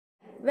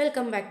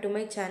welcome back to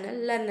my channel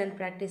Learn and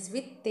Practice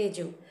with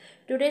Teju.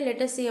 Today let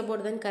us see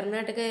about the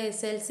Karnataka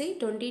SSLC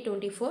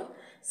 2024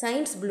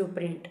 Science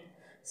Blueprint.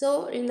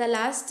 So in the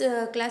last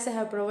class I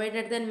have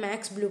provided the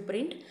Max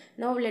Blueprint.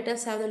 Now let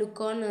us have a look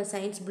on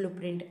Science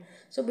Blueprint.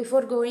 So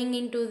before going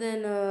into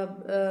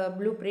the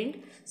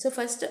blueprint, so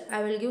first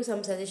I will give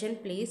some suggestion.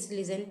 Please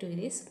listen to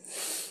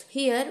this.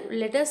 Here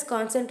let us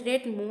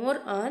concentrate more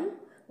on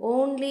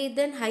only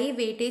the high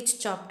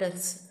weightage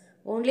chapters.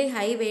 Only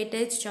high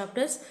weightage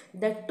chapters,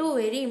 that two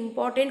very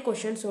important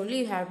questions only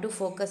you have to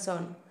focus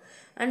on.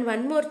 And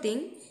one more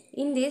thing,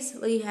 in this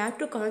we have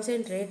to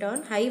concentrate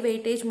on high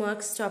weightage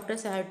marks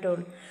chapters I have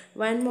told.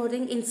 One more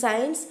thing, in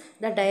science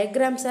the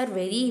diagrams are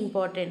very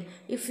important.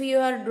 If you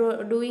are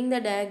doing the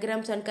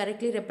diagrams and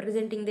correctly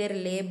representing their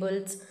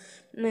labels,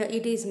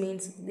 it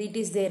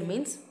is there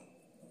means.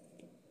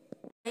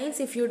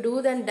 Science, if you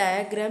do the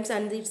diagrams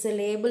and its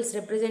labels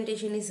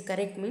representation is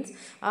correct means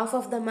half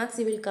of the marks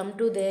you will come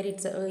to there,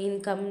 it's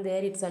come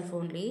there itself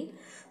only.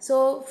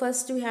 So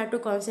first we have to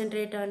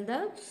concentrate on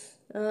the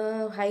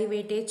high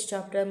weightage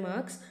chapter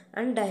marks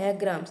and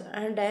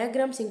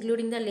diagrams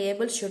including the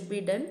labels should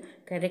be done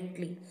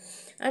correctly,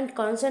 and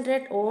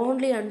concentrate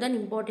only on the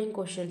important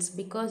questions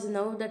because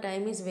now the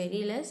time is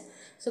very less.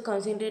 So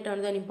concentrate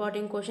on the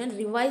important question,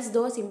 revise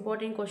those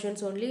important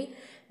questions only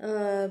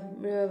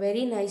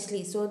very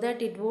nicely so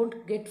that it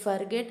won't get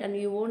forget and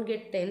you won't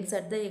get tense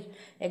at the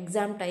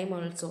exam time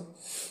also.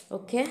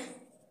 Okay,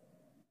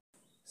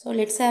 so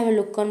let's have a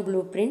look on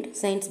blueprint,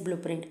 science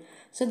blueprint.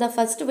 So the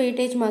first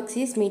weightage marks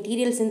is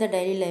materials in the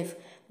daily life,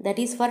 that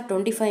is for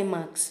 25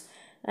 marks,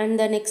 and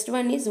the next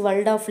one is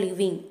world of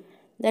living,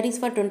 that is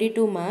for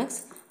 22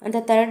 marks, and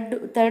the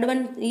third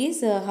one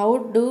is how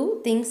do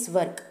things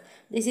work,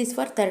 this is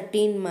for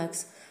 13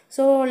 marks.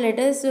 So let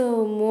us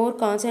more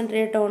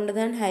concentrate on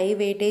the high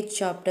weightage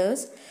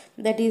chapters,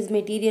 that is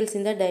materials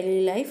in the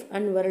daily life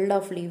and world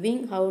of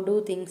living, how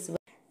do things work.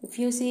 If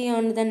you see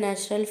on the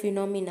natural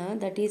phenomena,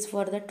 that is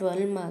for the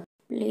 12 marks.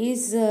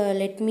 Please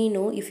let me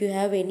know if you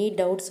have any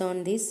doubts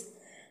on this.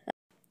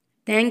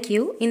 Thank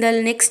you. In the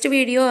next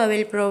video, I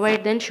will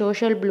provide the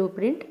social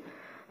blueprint.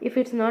 If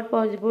it's not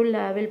possible,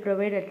 I will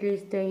provide at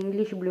least the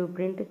English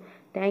blueprint.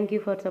 Thank you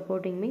for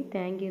supporting me.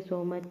 Thank you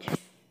so much.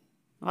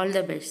 All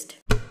the best.